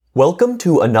Welcome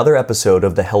to another episode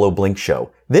of the Hello Blink Show.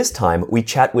 This time, we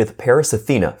chat with Paris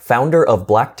Athena, founder of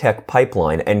Black Tech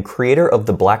Pipeline and creator of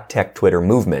the Black Tech Twitter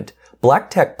movement. Black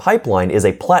Tech Pipeline is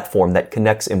a platform that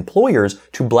connects employers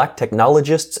to Black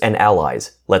technologists and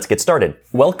allies. Let's get started.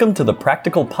 Welcome to the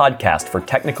Practical Podcast for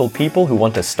technical people who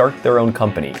want to start their own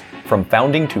company. From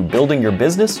founding to building your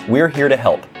business, we're here to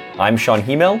help. I'm Sean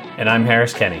Hemel. And I'm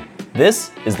Harris Kenny.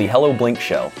 This is the Hello Blink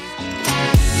Show.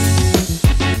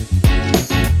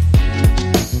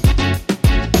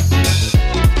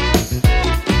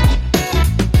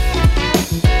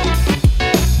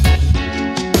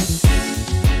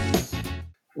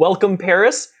 Welcome,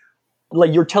 Paris.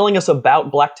 You're telling us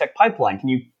about Black Tech Pipeline. Can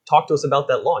you talk to us about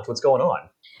that launch? What's going on?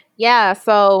 Yeah,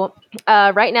 so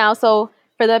right now, for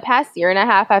the past year and a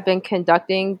half, I've been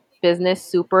conducting business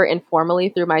super informally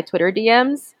through my Twitter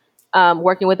DMs,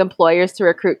 working with employers to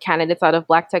recruit candidates out of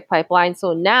Black Tech Pipeline.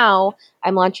 So now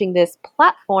I'm launching this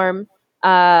platform,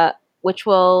 which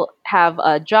will have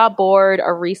a job board,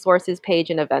 a resources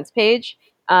page, and events page.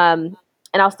 And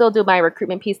I'll still do my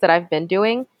recruitment piece that I've been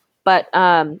doing. But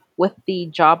with the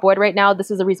job board right now, this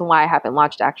is the reason why I haven't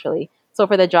launched, actually. So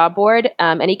for the job board,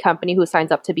 any company who signs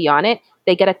up to be on it,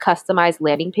 they get a customized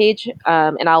landing page,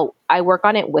 and I work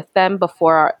on it with them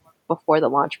before the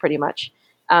launch, pretty much.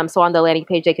 So on the landing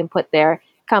page, they can put their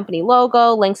company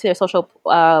logo, links to their social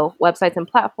websites and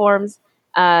platforms,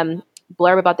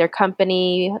 blurb about their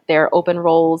company, their open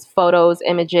roles, photos,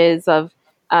 images of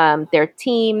their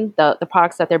team, the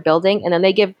products that they're building, and then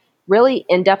they give really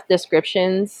in-depth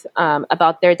descriptions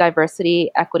about their diversity,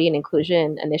 equity, and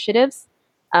inclusion initiatives,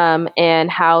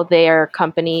 and how their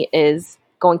company is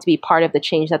going to be part of the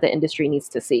change that the industry needs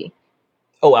to see.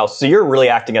 Oh, wow. So you're really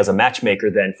acting as a matchmaker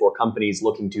then for companies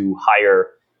looking to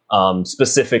hire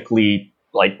specifically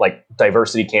like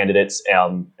diversity candidates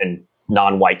and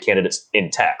non-white candidates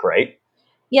in tech, right?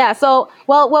 Yeah. So,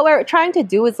 well, what we're trying to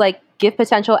do is give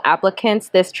potential applicants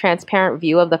this transparent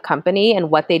view of the company and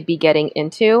what they'd be getting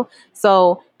into.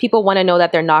 So people want to know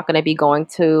that they're not going to be going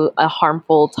to a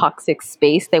harmful, toxic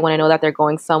space. They want to know that they're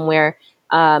going somewhere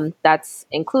that's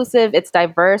inclusive, it's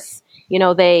diverse. You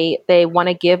know, they want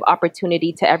to give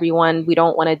opportunity to everyone. We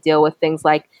don't want to deal with things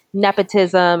like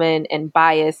nepotism and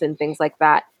bias and things like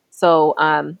that. So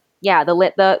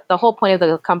the whole point of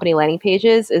the company landing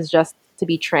pages is just to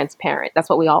be transparent. That's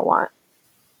what we all want.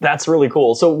 That's really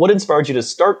cool. So what inspired you to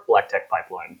start Black Tech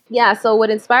Pipeline? Yeah, so what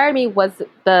inspired me was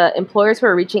the employers who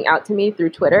were reaching out to me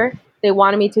through Twitter. They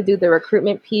wanted me to do the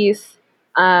recruitment piece.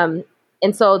 And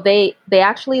so they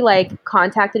actually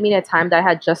contacted me at a time that I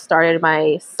had just started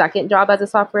my second job as a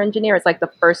software engineer. It's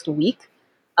the first week.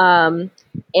 And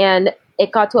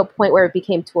it got to a point where it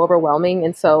became too overwhelming.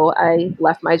 And so I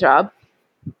left my job.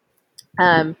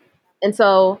 And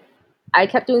so I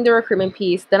kept doing the recruitment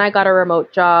piece. Then I got a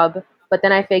remote job. But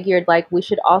then I figured we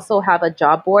should also have a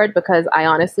job board because I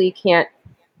honestly can't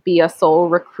be a sole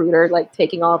recruiter,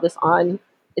 taking all of this on.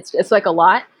 It's a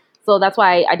lot. So that's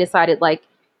why I decided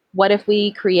what if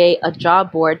we create a job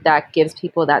board that gives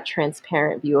people that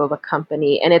transparent view of a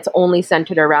company, and it's only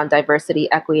centered around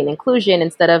diversity, equity, and inclusion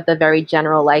instead of the very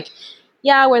general,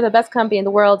 yeah, we're the best company in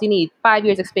the world. You need 5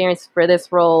 years experience for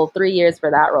this role, 3 years for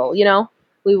that role. You know,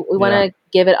 we want to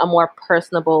give it a more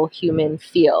personable human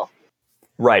feel.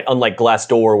 Right. Unlike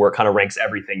Glassdoor, where it kind of ranks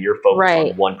everything, you're focused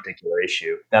on one particular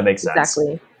issue. That makes sense.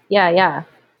 Exactly. Yeah.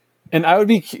 And I would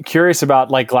be curious about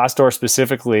Glassdoor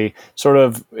specifically. Sort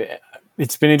of,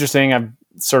 it's been interesting. I've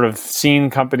sort of seen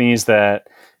companies that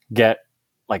get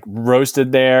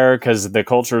roasted there because the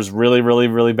culture is really, really,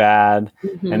 really bad.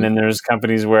 Mm-hmm. And then there's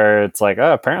companies where it's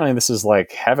apparently this is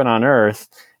heaven on earth.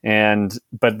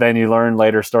 But then you learn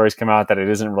later, stories come out that it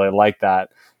isn't really like that.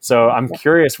 So I'm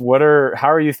curious, how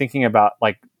are you thinking about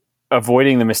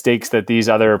avoiding the mistakes that these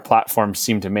other platforms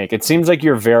seem to make? It seems like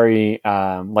you're very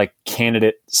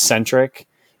candidate centric,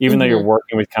 even though you're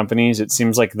working with companies. It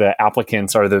seems like the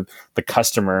applicants are the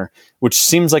customer, which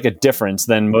seems like a difference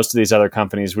than most of these other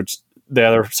companies, which the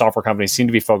other software companies seem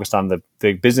to be focused on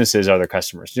the businesses are their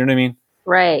customers. Do you know what I mean?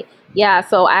 Right. Yeah.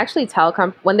 So I actually tell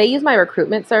when they use my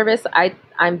recruitment service,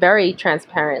 I'm very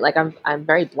transparent. I'm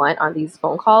very blunt on these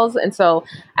phone calls. And so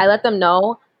I let them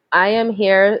know I am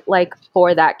here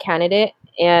for that candidate,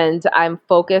 and I'm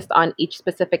focused on each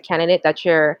specific candidate that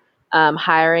you're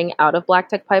hiring out of Black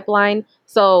Tech Pipeline.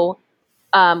 So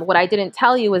what I didn't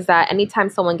tell you is that anytime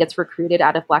someone gets recruited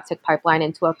out of Black Tech Pipeline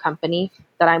into a company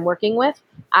that I'm working with,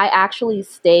 I actually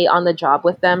stay on the job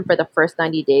with them for the first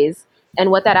 90 days. And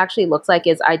what that actually looks like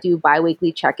is I do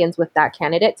biweekly check-ins with that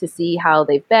candidate to see how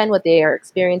they've been, what their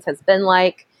experience has been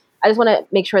like. I just want to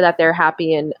make sure that they're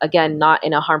happy and, again, not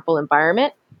in a harmful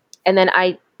environment. And then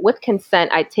with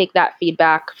consent, I take that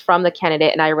feedback from the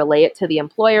candidate and I relay it to the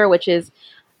employer, which is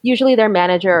usually their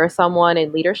manager or someone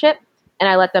in leadership. And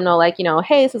I let them know, like,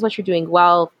 hey, this is what you're doing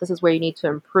well. This is where you need to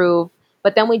improve.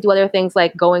 But then we do other things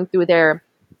like going through their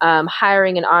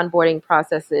hiring and onboarding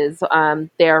processes,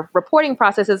 their reporting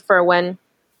processes for when,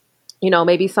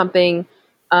 maybe something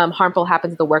harmful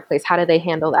happens in the workplace. How do they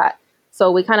handle that?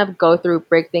 So we kind of go through,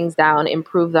 break things down,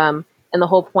 improve them. And the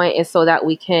whole point is so that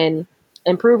we can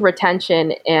improve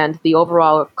retention and the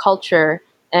overall culture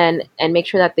and make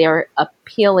sure that they're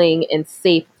appealing and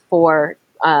safe for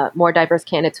more diverse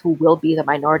candidates who will be the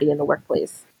minority in the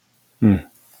workplace.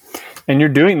 And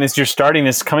you're starting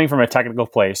this coming from a technical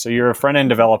place. So you're a front-end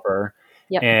developer.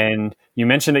 Yep. And you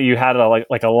mentioned that you had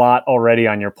a lot already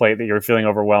on your plate, that you were feeling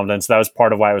overwhelmed. And so that was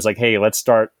part of why I was like, hey, let's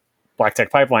start Black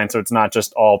Tech Pipeline. So it's not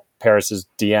just all Paris's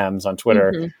DMs on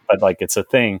Twitter, but like it's a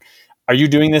thing. Are you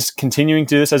continuing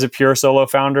to do this as a pure solo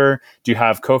founder? Do you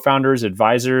have co-founders,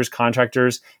 advisors,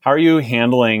 contractors? How are you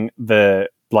handling the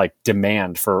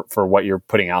demand for what you're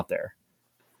putting out there?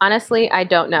 Honestly, I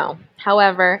don't know.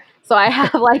 However, so I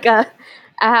have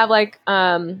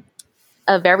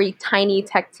a very tiny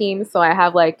tech team. So I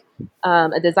have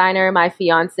a designer. My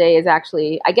fiance is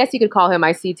actually, I guess you could call him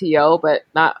my CTO, but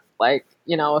not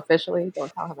officially.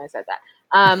 Don't tell him I said that.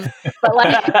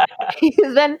 But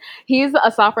he's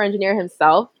a software engineer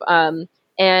himself.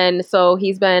 And so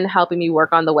he's been helping me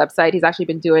work on the website. He's actually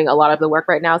been doing a lot of the work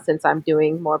right now since I'm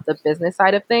doing more of the business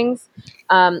side of things.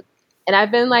 And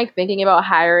I've been thinking about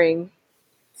hiring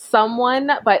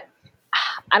someone, but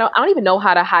I don't even know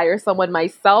how to hire someone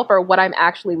myself or what I'm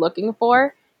actually looking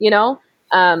for,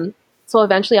 So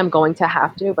eventually I'm going to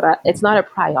have to, but it's not a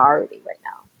priority right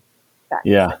now.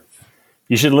 Yeah.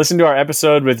 You should listen to our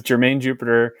episode with Jermaine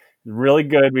Jupiter. Really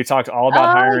good. We talked all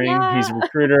about hiring. Yeah. He's a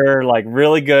recruiter,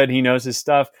 really good. He knows his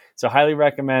stuff. So highly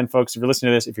recommend, folks, if you're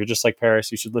listening to this, if you're just like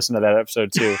Paris, you should listen to that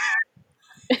episode too.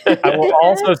 I will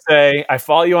also say, I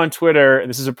follow you on Twitter.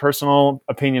 This is a personal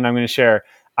opinion I'm going to share.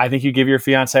 I think you give your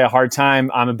fiance a hard time.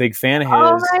 I'm a big fan of his.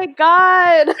 Oh my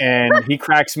God. And he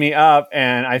cracks me up.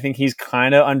 And I think he's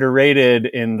kind of underrated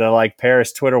in the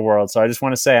Paris Twitter world. So I just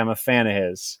want to say I'm a fan of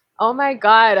his. Oh my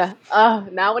God.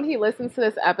 Now when he listens to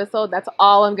this episode, that's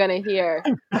all I'm going to hear.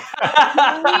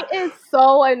 He is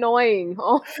so annoying.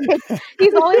 Oh,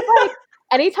 he's always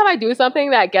anytime I do something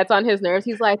that gets on his nerves,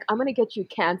 he's like, I'm going to get you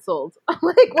canceled. I'm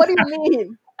like, what do you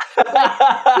mean?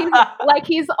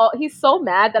 He's so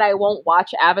mad that I won't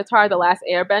watch Avatar: The Last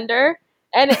Airbender.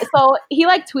 And so he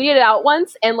tweeted it out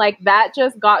once and that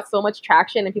just got so much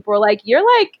traction and people were like, you're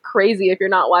crazy if you're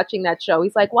not watching that show.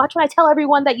 He's like, watch when I tell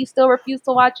everyone that you still refuse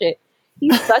to watch it.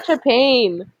 He's such a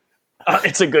pain.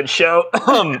 It's a good show.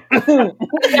 Yeah,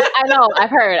 I know.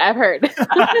 I've heard.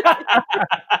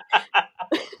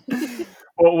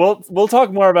 Well, we'll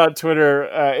talk more about Twitter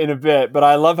in a bit, but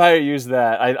I love how you use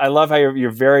that. I love how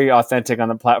you're very authentic on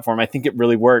the platform. I think it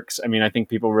really works. I mean, I think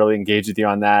people really engage with you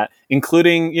on that,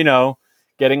 including,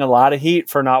 getting a lot of heat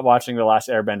for not watching The Last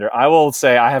Airbender. I will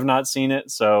say I have not seen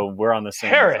it, so we're on the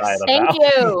same side. Thank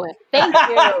you.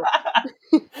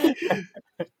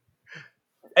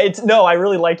 I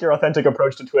really like your authentic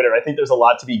approach to Twitter. I think there's a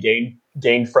lot to be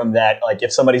gained from that.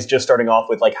 If somebody's just starting off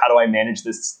with how do I manage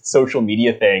this social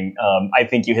media thing? I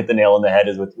think you hit the nail on the head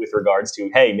with regards to,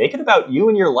 hey, make it about you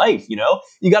and your life. You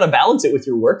got to balance it with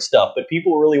your work stuff, but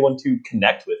people really want to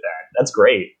connect with that. That's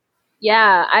great.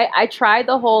 Yeah, I tried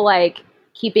the whole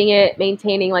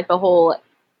maintaining the whole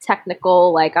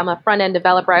technical, I'm a front end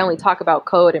developer. I only talk about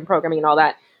code and programming and all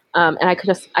that. And I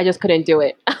just couldn't do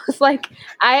it. I was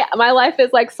my life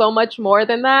is so much more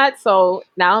than that. So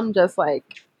now I'm just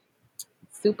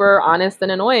super honest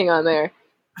and annoying on there.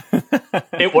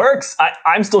 It works.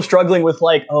 I'm still struggling with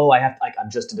I have I'm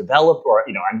just a developer, or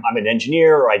I'm an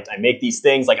engineer, or I make these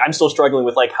things. I'm still struggling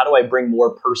with how do I bring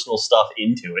more personal stuff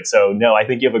into it. So no, I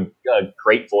think you have a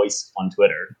great voice on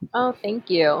Twitter. Oh, thank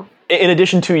you. In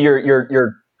addition to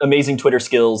your amazing Twitter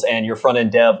skills and your front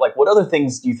end dev, what other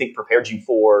things do you think prepared you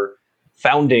for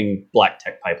founding Black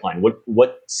Tech Pipeline?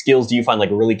 What skills do you find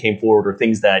really came forward, or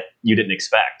things that you didn't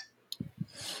expect?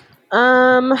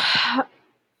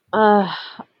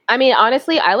 I mean,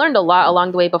 honestly, I learned a lot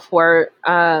along the way before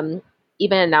even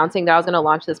announcing that I was going to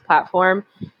launch this platform.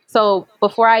 So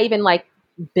before I even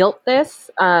built this,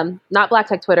 not Black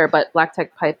Tech Twitter, but Black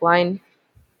Tech Pipeline.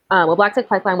 Black Tech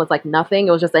Pipeline was nothing.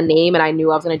 It was just a name, and I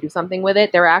knew I was going to do something with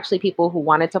it. There were actually people who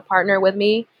wanted to partner with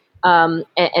me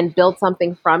and build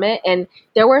something from it. And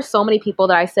there were so many people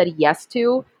that I said yes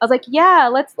to. I was like, yeah,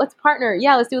 let's partner.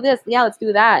 Yeah, let's do this. Yeah, let's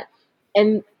do that.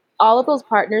 And all of those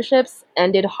partnerships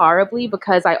ended horribly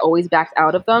because I always backed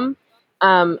out of them.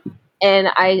 And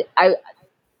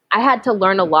I had to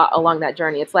learn a lot along that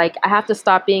journey. It's like I have to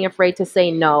stop being afraid to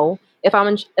say no. If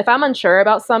I'm unsure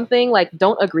about something, like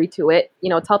don't agree to it.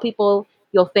 Tell people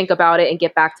you'll think about it and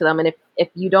get back to them. And if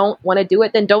you don't want to do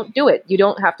it, then don't do it. You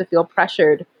don't have to feel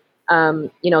pressured,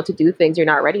 to do things you're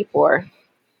not ready for.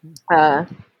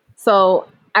 So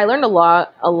I learned a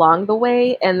lot along the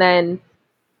way. And then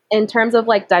in terms of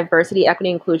like diversity,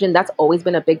 equity, inclusion, that's always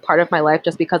been a big part of my life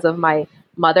just because of my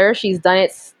mother. She's done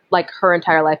it like her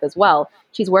entire life as well.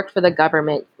 She's worked for the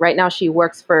government. Right now she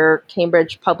works for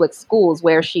Cambridge Public Schools,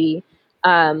 where she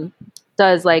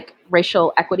does like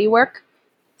racial equity work.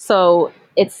 So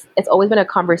it's always been a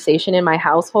conversation in my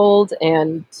household,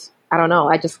 and I don't know,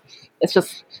 it's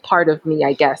just part of me,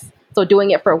 I guess. So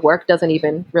doing it for work doesn't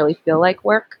even really feel like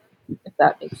work, if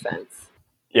that makes sense.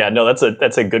 Yeah, no,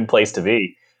 that's a good place to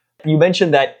be. You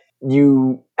mentioned that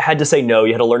you had to say no.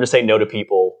 You had to learn to say no to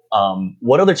people.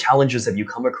 What other challenges have you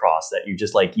come across that you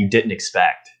just you didn't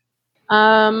expect?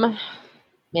 Man,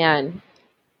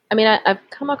 I mean, I've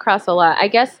come across a lot. I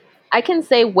guess I can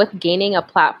say with gaining a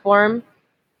platform,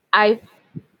 I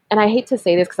hate to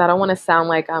say this because I don't want to sound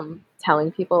like I'm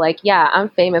telling people like, yeah, I'm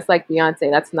famous like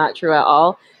Beyonce. That's not true at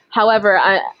all. However,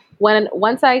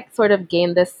 once I sort of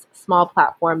gained this small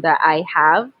platform that I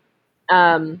have,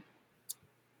 I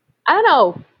don't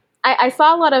know. I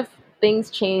saw a lot of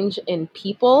things change in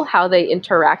people, how they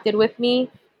interacted with me.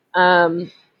 I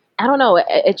don't know.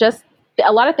 It just,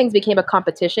 a lot of things became a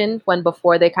competition when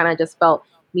before they kind of just felt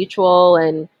mutual,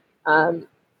 and,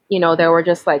 there were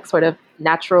just like sort of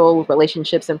natural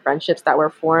relationships and friendships that were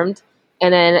formed.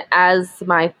 And then as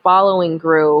my following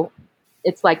grew,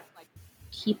 it's like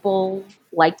people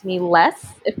liked me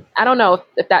less. I don't know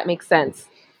if that makes sense.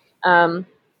 I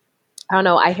don't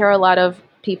know. I hear a lot of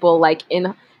people like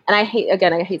and I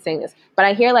hate saying this, but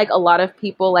I hear like a lot of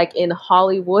people like in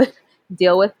Hollywood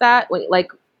deal with that when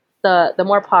like the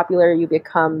more popular you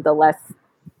become, the less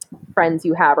friends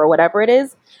you have or whatever it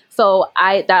is. So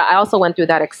I also went through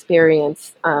that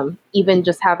experience. Even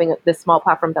just having this small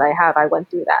platform that I have, I went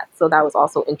through that. So that was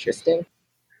also interesting.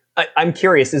 I'm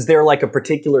curious, is there like a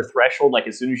particular threshold? Like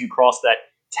as soon as you cross that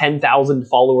 10,000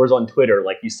 followers on Twitter,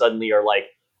 like you suddenly are like,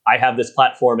 I have this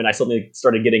platform, and I suddenly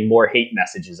started getting more hate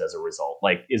messages as a result.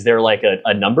 Like, is there like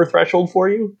a number threshold for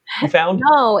you found?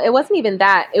 No, it wasn't even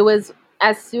that. It was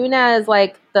as soon as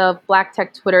like the Black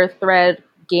Tech Twitter thread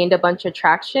gained a bunch of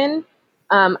traction.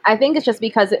 I think it's just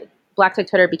because Black Tech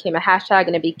Twitter became a hashtag,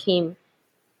 and it became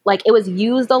like it was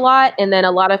used a lot, and then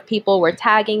a lot of people were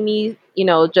tagging me,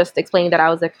 just explaining that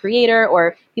I was a creator,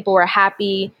 or people were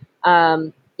happy,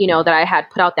 that I had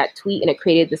put out that tweet and it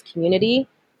created this community.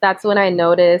 That's when I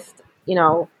noticed, I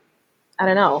don't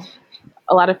know,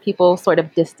 a lot of people sort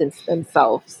of distanced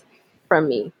themselves from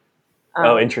me.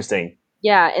 Interesting.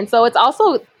 Yeah. And so it's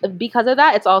also, because of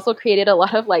that, it's also created a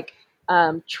lot of like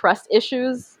trust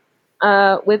issues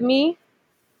with me.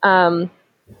 I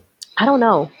don't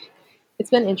know.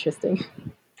 It's been interesting.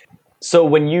 So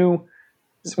when you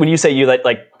say you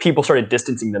like people started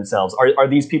distancing themselves, are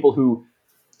these people who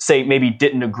say maybe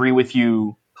didn't agree with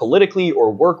you politically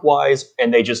or work wise,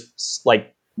 and they just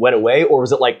like went away, or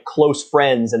was it like close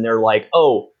friends and they're like,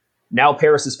 oh, now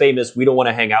Paris is famous, we don't want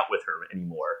to hang out with her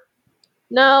anymore?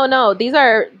 No, these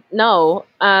are no.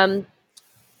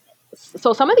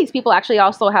 So some of these people actually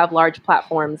also have large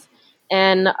platforms,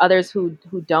 and others who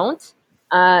don't.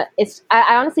 I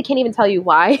honestly can't even tell you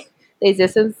why they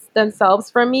distanced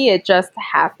themselves from me. It just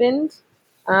happened,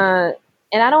 and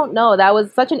I don't know. That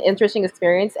was such an interesting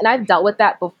experience, and I've dealt with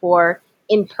that before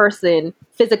in person,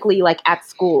 physically, like at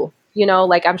school.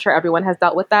 Like I'm sure everyone has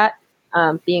dealt with that.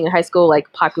 Being in high school,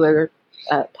 like popular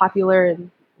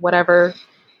and whatever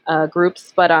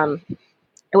groups, but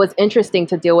it was interesting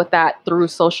to deal with that through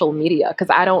social media because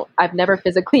I've never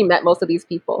physically met most of these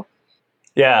people.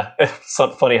 Yeah, it's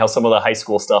funny how some of the high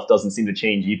school stuff doesn't seem to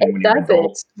change even when you're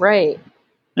adults. Right.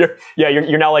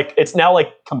 You're now like, it's now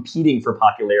like competing for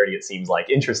popularity, it seems like.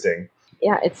 Interesting.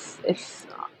 Yeah, it's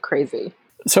crazy.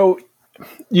 So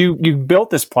you built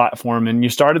this platform and you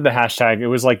started the hashtag. It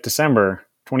was like December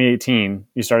 2018.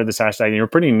 You started this hashtag and you were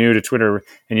pretty new to Twitter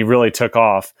and you really took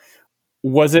off.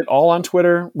 Was it all on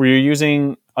Twitter? Were you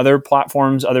using other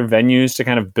platforms, other venues to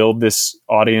kind of build this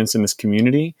audience and this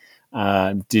community?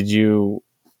 Did you,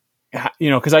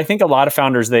 because I think a lot of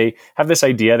founders, they have this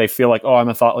idea, they feel like, oh, I'm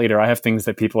a thought leader. I have things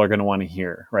that people are going to want to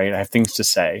hear, right? I have things to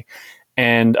say.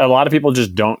 And a lot of people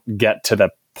just don't get to the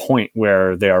point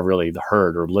where they are really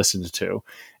heard or listened to.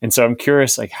 And so I'm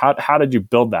curious, like, how did you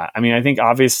build that? I mean, I think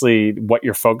obviously what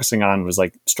you're focusing on was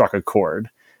like struck a chord.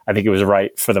 I think it was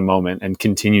right for the moment and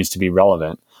continues to be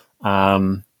relevant.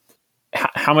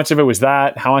 how much of it was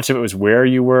that? How much of it was where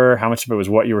you were? How much of it was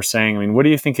what you were saying? I mean, what do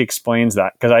you think explains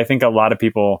that? Because I think a lot of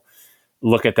people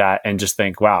look at that and just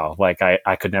think, wow, like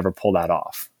I could never pull that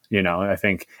off. I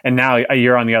think, and now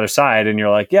you're on the other side and you're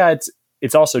like, yeah,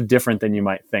 it's also different than you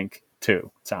might think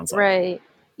too. It sounds like. Right.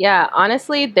 Yeah.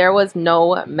 Honestly, there was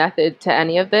no method to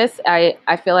any of this.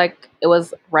 I feel like it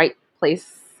was right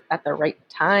place at the right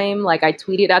time. Like I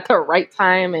tweeted at the right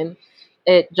time and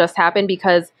it just happened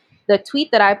because the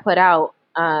tweet that I put out,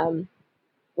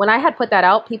 when I had put that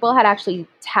out, people had actually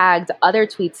tagged other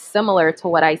tweets similar to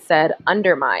what I said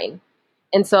under mine.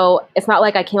 And so it's not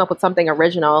like I came up with something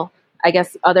original. I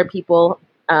guess other people,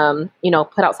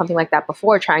 put out something like that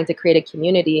before trying to create a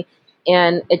community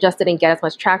and it just didn't get as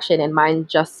much traction and mine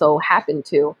just so happened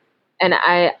to. And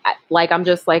I'm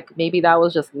just like, maybe that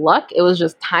was just luck. It was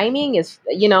just timing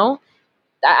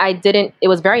I didn't, it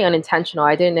was very unintentional.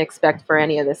 I didn't expect for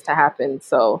any of this to happen.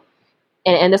 So,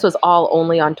 and this was all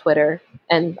only on Twitter.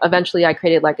 And eventually I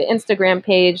created like an Instagram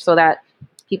page so that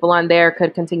people on there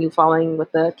could continue following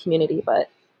with the community. But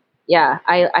yeah,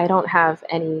 I don't have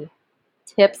any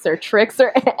tips or tricks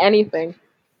or anything.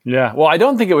 Yeah. Well, I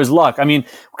don't think it was luck. I mean,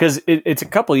 because it's a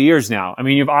couple of years now. I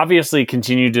mean, you've obviously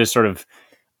continued to sort of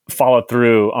follow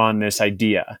through on this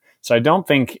idea. So I don't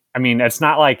think, I mean, it's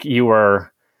not like you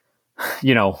were,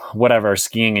 whatever,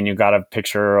 skiing and you got a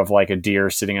picture of like a deer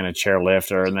sitting in a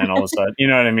chairlift and then all of a sudden, you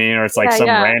know what I mean? Or it's like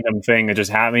random thing that just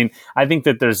happened. I mean, I think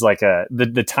that there's like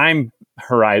the time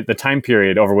horizon, the time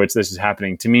period over which this is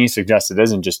happening to me suggests it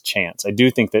isn't just chance. I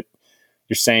do think that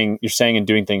you're saying and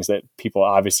doing things that people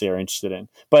obviously are interested in,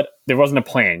 but there wasn't a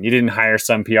plan. You didn't hire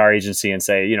some PR agency and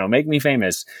say, make me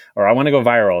famous or I want to go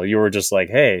viral. You were just like,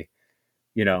 hey,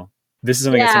 this is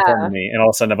something that's important to me. And all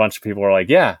of a sudden a bunch of people are like,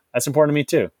 yeah, that's important to me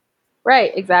too.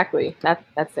 Right, exactly. That's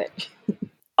it.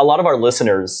 A lot of our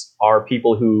listeners are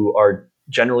people who are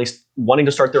generally wanting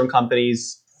to start their own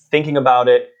companies, thinking about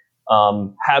it,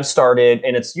 have started,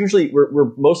 and it's usually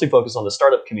we're mostly focused on the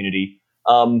startup community.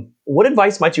 What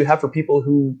advice might you have for people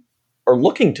who are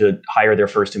looking to hire their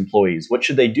first employees? What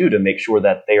should they do to make sure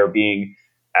that they are being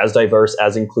as diverse,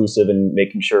 as inclusive, and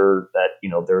making sure that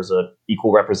there's a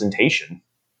equal representation?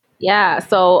 Yeah,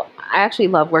 so I actually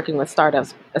love working with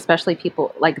startups, especially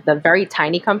people like the very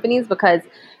tiny companies, because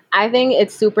I think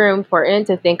it's super important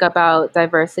to think about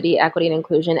diversity, equity, and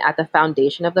inclusion at the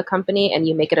foundation of the company, and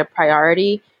you make it a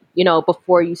priority,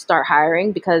 before you start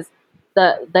hiring. Because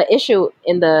the issue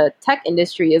in the tech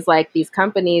industry is like these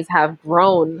companies have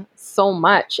grown so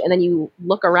much, and then you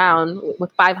look around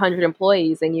with 500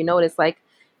 employees, and you notice like,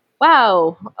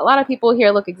 wow, a lot of people here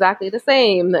look exactly the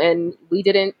same, and we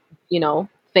didn't,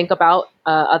 think about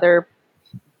other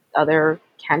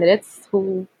candidates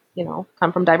who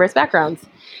come from diverse backgrounds.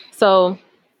 So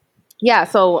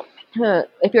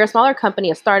if you're a smaller company,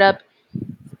 a startup,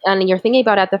 and you're thinking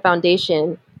about at the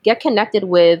foundation, get connected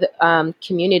with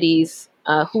communities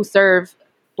who serve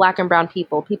Black and Brown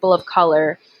people of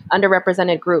color,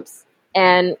 underrepresented groups.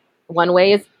 And one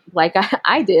way is like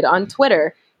I did on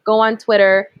Twitter. Go on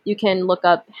Twitter. You can look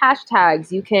up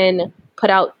hashtags. You can put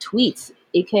out tweets.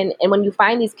 And when you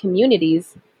find these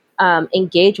communities,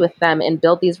 engage with them and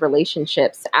build these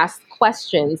relationships. Ask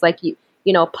questions, like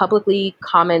publicly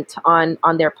comment on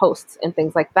their posts and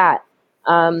things like that.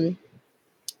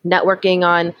 Networking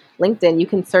on LinkedIn, you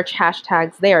can search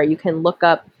hashtags there. You can look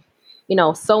up,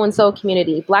 so and so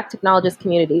community, Black technologist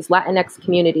communities, Latinx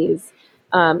communities.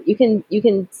 You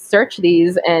can search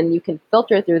these and you can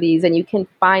filter through these, and you can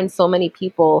find so many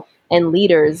people and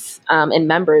leaders and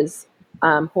members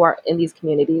who are in these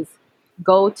communities.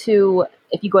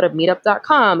 If you go to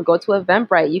meetup.com, go to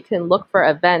Eventbrite, you can look for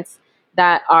events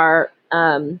that are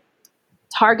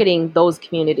targeting those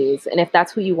communities. And if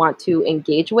that's who you want to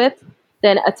engage with,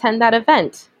 then attend that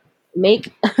event.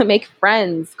 Make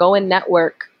friends, go and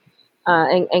network,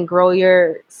 and grow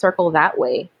your circle that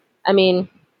way. I mean,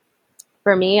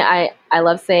 for me, I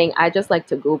love saying I just like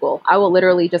to Google. I will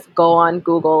literally just go on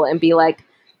Google and be like,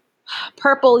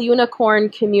 purple unicorn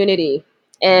community.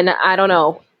 And I don't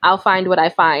know, I'll find what I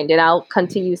find and I'll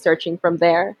continue searching from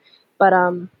there. But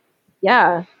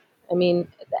yeah, I mean,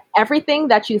 everything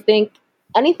that you think,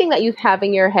 anything that you have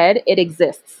in your head, it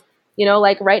exists.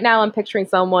 Like right now I'm picturing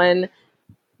someone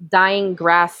dyeing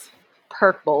grass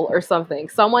purple or something.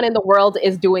 Someone in the world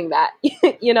is doing that,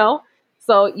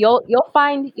 So you'll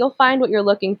find what you're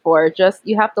looking for. Just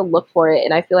you have to look for it.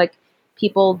 And I feel like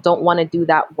people don't want to do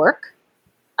that work.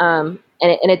 And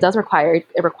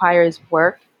it requires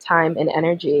work, time, and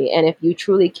energy. And if you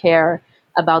truly care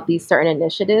about these certain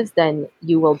initiatives, then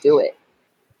you will do it.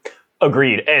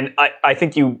 Agreed. And I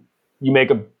think you you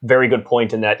make a very good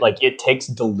point in that like it takes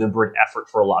deliberate effort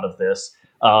for a lot of this.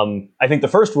 I think the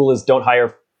first rule is don't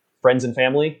hire friends and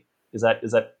family. Is that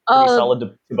pretty solid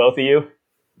to both of you?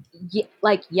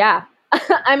 Yeah.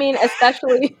 I mean,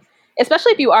 especially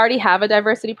if you already have a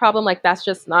diversity problem, like that's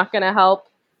just not going to help.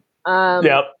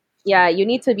 Yep. Yeah, you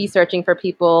need to be searching for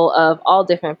people of all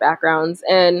different backgrounds.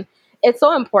 And it's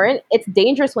so important. It's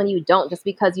dangerous when you don't, just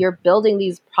because you're building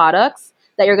these products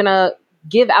that you're going to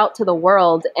give out to the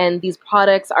world. And these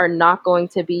products are not going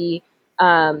to be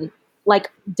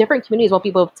like different communities won't be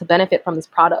able to benefit from this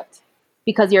product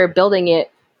because you're building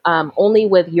it only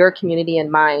with your community in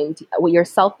mind, with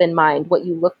yourself in mind, what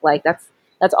you look like. That's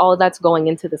all that's going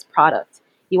into this product.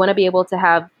 You want to be able to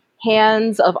have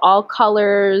hands of all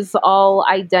colors, all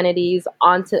identities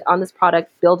on this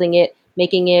product, building it,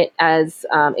 making it as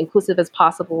inclusive as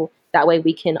possible. That way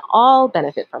we can all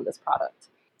benefit from this product.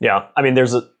 Yeah. I mean,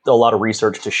 there's a lot of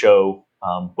research to show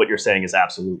what you're saying is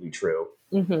absolutely true.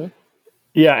 Mm-hmm.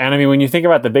 Yeah. And I mean, when you think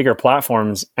about the bigger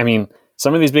platforms, I mean,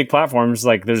 some of these big platforms,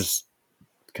 like there's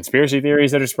conspiracy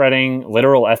theories that are spreading,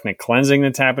 literal ethnic cleansing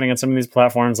that's happening on some of these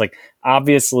platforms. Like,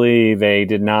 obviously, they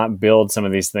did not build some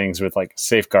of these things with like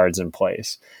safeguards in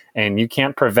place. And you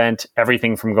can't prevent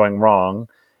everything from going wrong.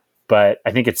 But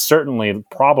I think it's certainly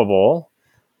probable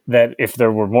that if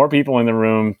there were more people in the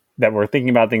room that were thinking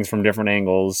about things from different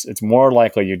angles, it's more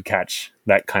likely you'd catch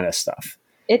that kind of stuff.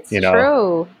 It's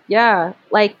true. Yeah.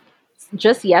 Like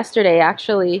just yesterday,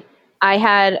 actually,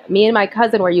 me and my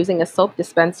cousin were using a soap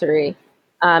dispensary.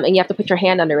 And you have to put your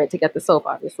hand under it to get the soap,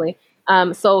 obviously.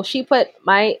 So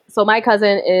my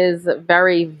cousin is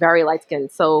very, very light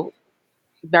skinned. So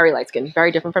very light skinned,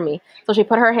 very different from me. So she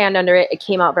put her hand under it. It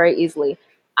came out very easily.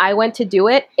 I went to do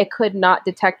it. It could not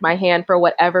detect my hand for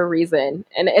whatever reason.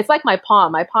 And it's like my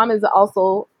palm. My palm is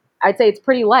also, I'd say it's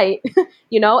pretty light,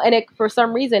 and for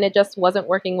some reason, it just wasn't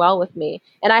working well with me.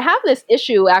 And I have this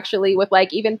issue actually with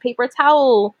like even paper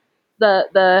towel,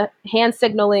 the hand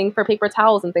signaling for paper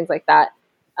towels and things like that.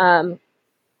 And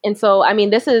so, I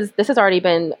mean, this has already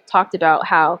been talked about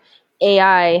how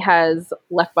AI has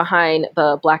left behind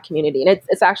the Black community, and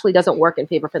it's actually doesn't work in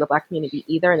favor for the Black community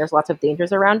either. And there's lots of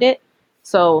dangers around it.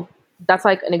 So that's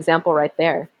like an example right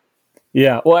there.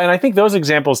 Yeah. Well, and I think those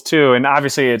examples too, and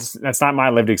obviously that's not my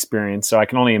lived experience, so I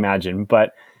can only imagine,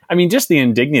 but I mean, just the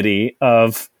indignity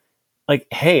of like,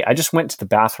 hey, I just went to the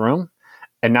bathroom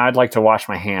and now I'd like to wash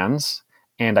my hands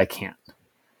and I can't.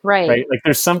 Right. Like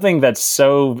there's something that's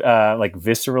so like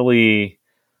viscerally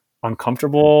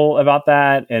uncomfortable about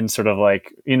that. And sort of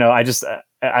like, I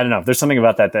don't know. There's something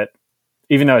about that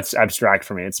even though it's abstract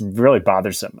for me, it's really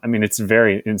bothersome. I mean, it's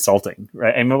very insulting,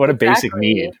 right? And what a basic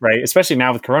need, right? Especially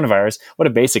now with coronavirus, what a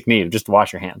basic need, just to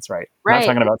wash your hands, right? We're not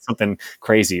talking about something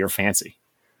crazy or fancy.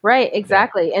 Right,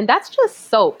 exactly. Yeah. And that's just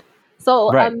soap.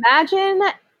 So Imagine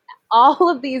all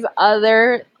of these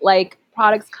other like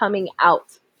products coming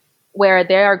out where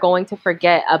they are going to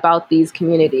forget about these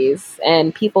communities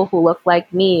and people who look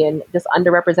like me and just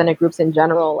underrepresented groups in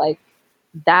general. Like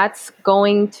that's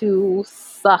going to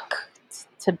suck.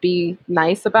 To be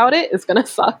nice about it is going to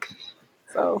suck.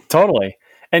 So totally.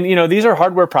 And, these are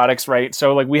hardware products, right?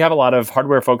 So like we have a lot of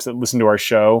hardware folks that listen to our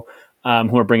show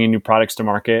who are bringing new products to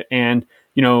market. And,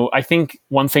 I think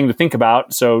one thing to think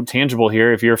about, so tangible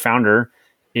here, if you're a founder,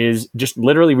 is just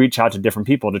literally reach out to different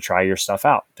people to try your stuff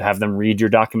out, to have them read your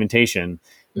documentation,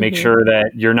 make sure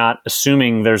that you're not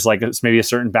assuming there's like maybe a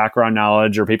certain background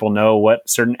knowledge or people know what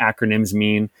certain acronyms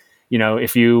mean.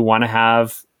 If you want to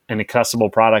have an accessible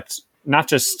product, not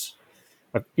just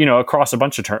across a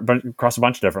bunch of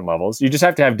different levels, you just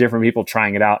have to have different people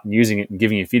trying it out and using it and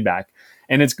giving you feedback.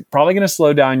 And it's probably going to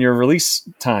slow down your release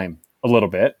time a little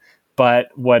bit. But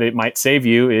what it might save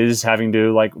you is having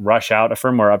to like rush out a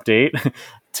firmware update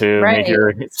to make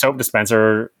your soap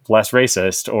dispenser less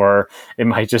racist, or it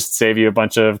might just save you a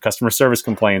bunch of customer service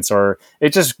complaints, or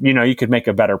it just, you could make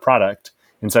a better product.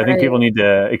 And so I think people need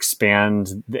to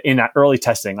expand in that early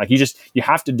testing. Like you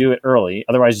have to do it early.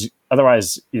 Otherwise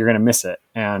you're going to miss it.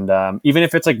 And even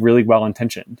if it's like really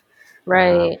well-intentioned.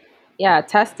 Right. Yeah.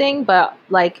 Testing, but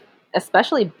like,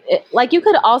 especially like you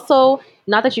could also,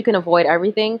 not that you can avoid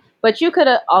everything, but you could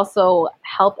also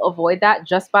help avoid that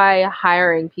just by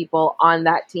hiring people on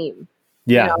that team.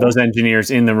 Yeah. Those engineers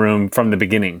in the room from the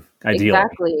beginning,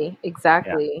 ideally.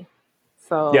 Exactly. Yeah.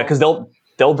 So yeah, because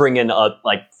they'll bring in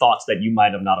like thoughts that you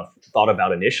might have not have thought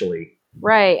about initially.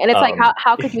 Right. And it's like,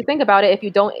 how could you think about it if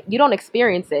you don't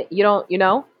experience it? You don't,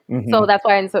 Mm-hmm. So that's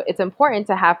why it's important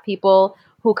to have people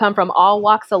who come from all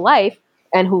walks of life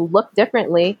and who look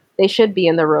differently. They should be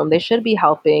in the room. They should be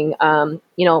helping,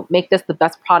 make this the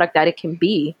best product that it can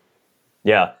be.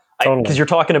 Yeah. Totally. Because you're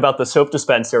talking about the soap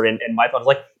dispenser, and my thought is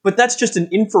like, but that's just an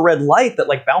infrared light that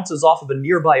like bounces off of a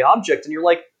nearby object, and you're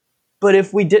like, but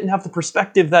if we didn't have the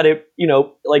perspective that it,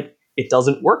 like it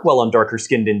doesn't work well on darker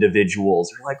skinned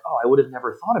individuals, you're like, oh, I would have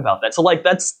never thought about that. So like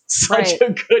that's such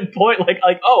a good point. Like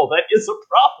oh, that is a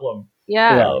problem.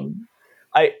 Yeah.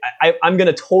 I'm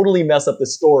gonna totally mess up the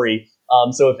story.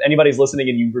 So if anybody's listening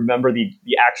and you remember the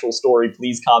actual story,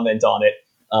 please comment on it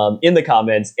in the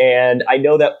comments. And I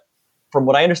know that from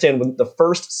what I understand, when the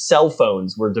first cell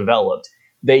phones were developed,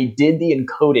 they did the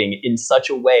encoding in such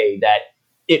a way that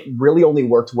it really only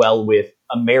worked well with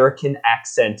American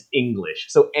accent English.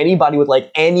 So anybody with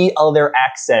like any other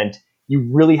accent, you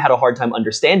really had a hard time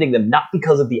understanding them, not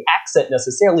because of the accent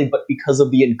necessarily, but because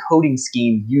of the encoding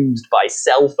scheme used by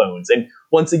cell phones. And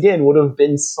once again, would have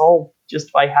been solved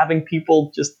just by having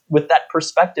people just with that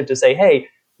perspective to say, hey,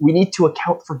 we need to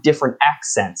account for different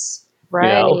accents.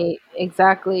 Right,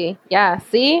 exactly. Yeah,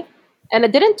 see?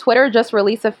 And didn't Twitter just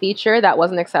release a feature that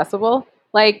wasn't accessible?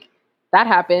 Like, that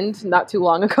happened not too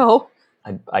long ago.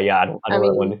 I don't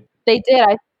know when. They did.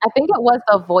 I think it was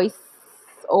the voice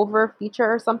over feature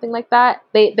or something like that.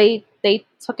 They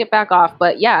took it back off,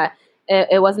 but yeah,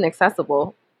 it wasn't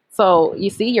accessible. So you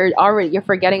see, you're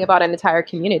forgetting about an entire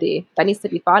community that needs to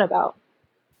be thought about.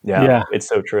 Yeah, it's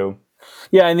so true.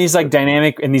 Yeah, and these like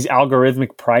dynamic and these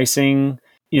algorithmic pricing,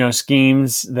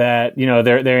 schemes that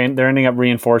they're ending up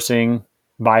reinforcing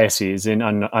biases in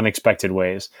unexpected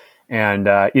ways. And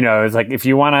it's like if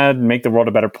you want to make the world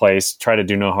a better place, try to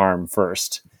do no harm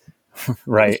first,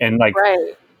 right? And like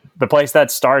the place that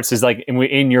starts is like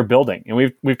in your building, and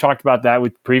we've talked about that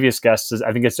with previous guests.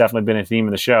 I think it's definitely been a theme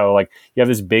of the show. Like you have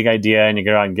this big idea, and you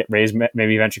go out and raise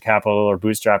maybe venture capital or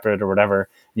bootstrap it or whatever,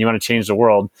 and you want to change the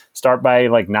world. Start by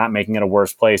like not making it a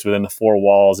worse place within the four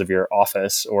walls of your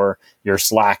office or your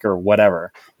Slack or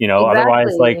whatever. Exactly.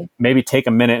 Otherwise, like maybe take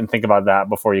a minute and think about that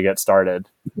before you get started.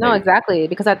 No, exactly,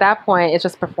 because at that point it's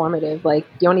just performative. Like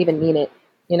you don't even mean it.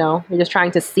 You're just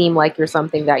trying to seem like you're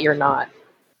something that you're not.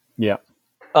 Yeah.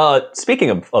 Speaking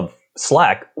of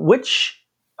Slack,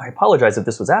 I apologize if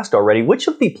this was asked already, which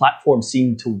of the platforms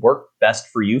seem to work best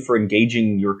for you for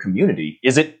engaging your community?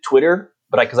 Is it Twitter?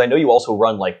 But because I know you also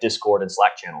run like Discord and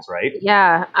Slack channels, right?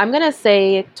 Yeah, I'm going to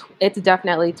say it's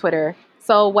definitely Twitter.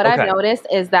 So what I've noticed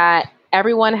is that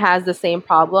everyone has the same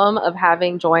problem of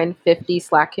having joined 50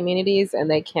 Slack communities and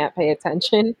they can't pay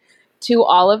attention to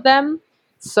all of them.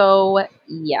 So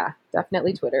yeah,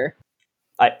 definitely Twitter.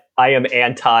 I am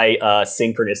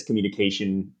anti-synchronous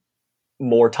communication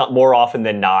more often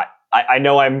than not. I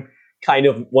know I'm kind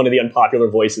of one of the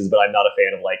unpopular voices, but I'm not a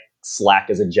fan of like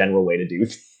Slack as a general way to do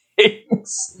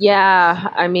things. Yeah,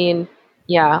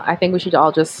 I think we should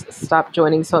all just stop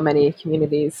joining so many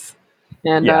communities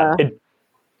and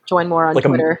join more on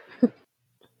Twitter.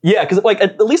 Yeah, because like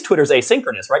at least Twitter's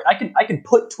asynchronous, right? I can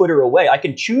put Twitter away. I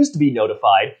can choose to be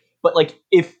notified. But like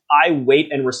if I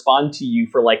wait and respond to you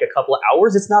for like a couple of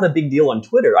hours, it's not a big deal on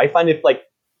Twitter. I find if like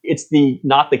it's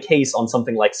not the case on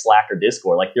something like Slack or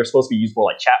Discord, like they're supposed to be used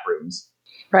more like chat rooms.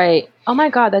 Right. Oh my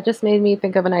God, that just made me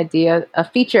think of an idea, a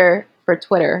feature for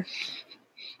Twitter.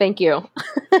 Thank you.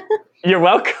 You're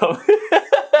welcome.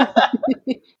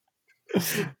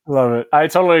 Love it. I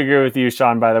totally agree with you,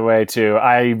 Sean, by the way, too.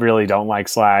 I really don't like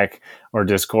Slack or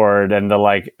Discord and the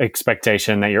like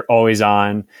expectation that you're always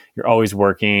on, you're always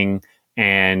working,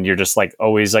 and you're just like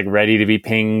always like ready to be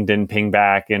pinged and ping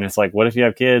back. And it's like, what if you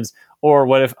have kids? Or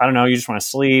what if, I don't know, you just want to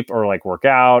sleep or like work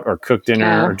out or cook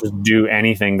dinner or just do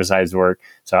anything besides work.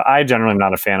 So I generally am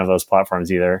not a fan of those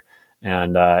platforms either.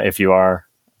 And if you are,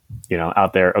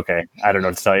 out there, okay, I don't know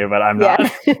what to tell you, but I'm not.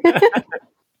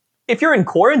 If you're in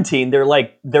quarantine,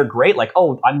 they're great. Like,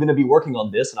 oh, I'm going to be working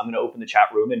on this and I'm going to open the chat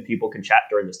room and people can chat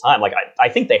during this time. Like, I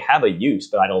think they have a use,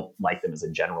 but I don't like them as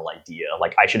a general idea.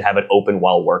 Like, I should have it open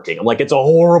while working. I'm like, it's a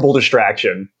horrible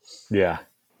distraction. Yeah.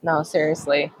 No,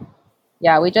 seriously.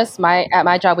 Yeah, at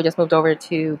my job, we just moved over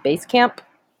to Basecamp.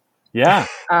 Yeah.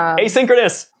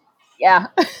 Asynchronous. Yeah.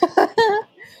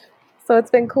 So it's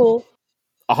been cool.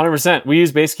 100%. We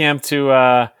use Basecamp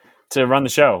to run the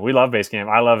show. We love Basecamp.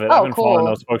 I love it. I've been following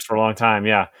those folks for a long time.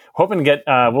 Yeah. Hoping to get,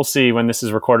 we'll see when this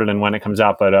is recorded and when it comes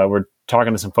out, but we're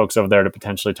talking to some folks over there to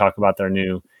potentially talk about their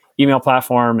new email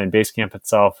platform and Basecamp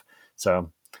itself.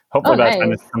 So hopefully by the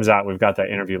time this comes out, we've got that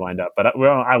interview lined up. But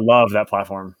I love that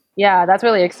platform. Yeah, that's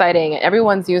really exciting.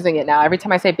 Everyone's using it now. Every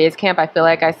time I say Basecamp, I feel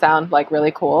like I sound like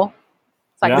really cool.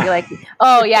 So I can be like,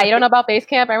 oh yeah, you don't know about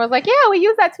Basecamp? And I was like, yeah, we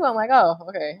use that too. I'm like, oh,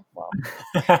 okay. Well.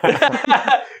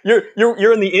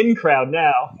 You're in the in crowd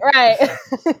now. Right.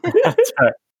 That's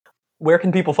right. Where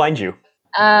can people find you?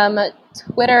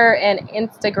 Twitter and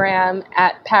Instagram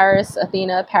at Paris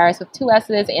Athena, Paris with 2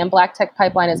 S's, and Black Tech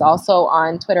Pipeline is also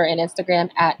on Twitter and Instagram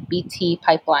at BT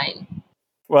Pipeline.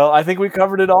 Well, I think we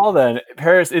covered it all then.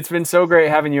 Paris, it's been so great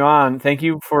having you on. Thank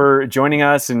you for joining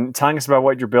us and telling us about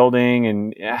what you're building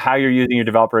and how you're using your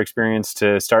developer experience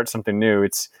to start something new.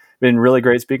 It's been really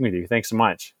great speaking with you. Thanks so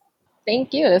much.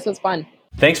 Thank you. This was fun.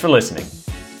 Thanks for listening.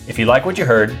 If you like what you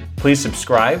heard, please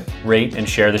subscribe, rate, and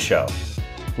share the show.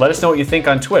 Let us know what you think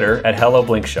on Twitter at Hello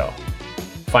Blink Show.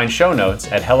 Find show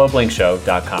notes at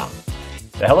helloblinkshow.com.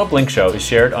 The Hello Blink Show is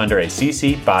shared under a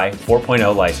CC BY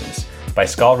 4.0 license by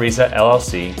Skull Riza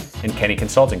LLC and Kenny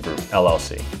Consulting Group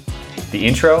LLC. The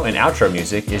intro and outro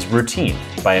music is Routine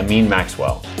by Amin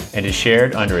Maxwell and is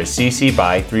shared under a CC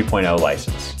BY 3.0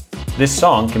 license. This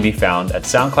song can be found at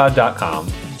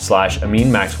soundcloud.com/Amin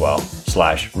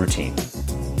Maxwell/Routine.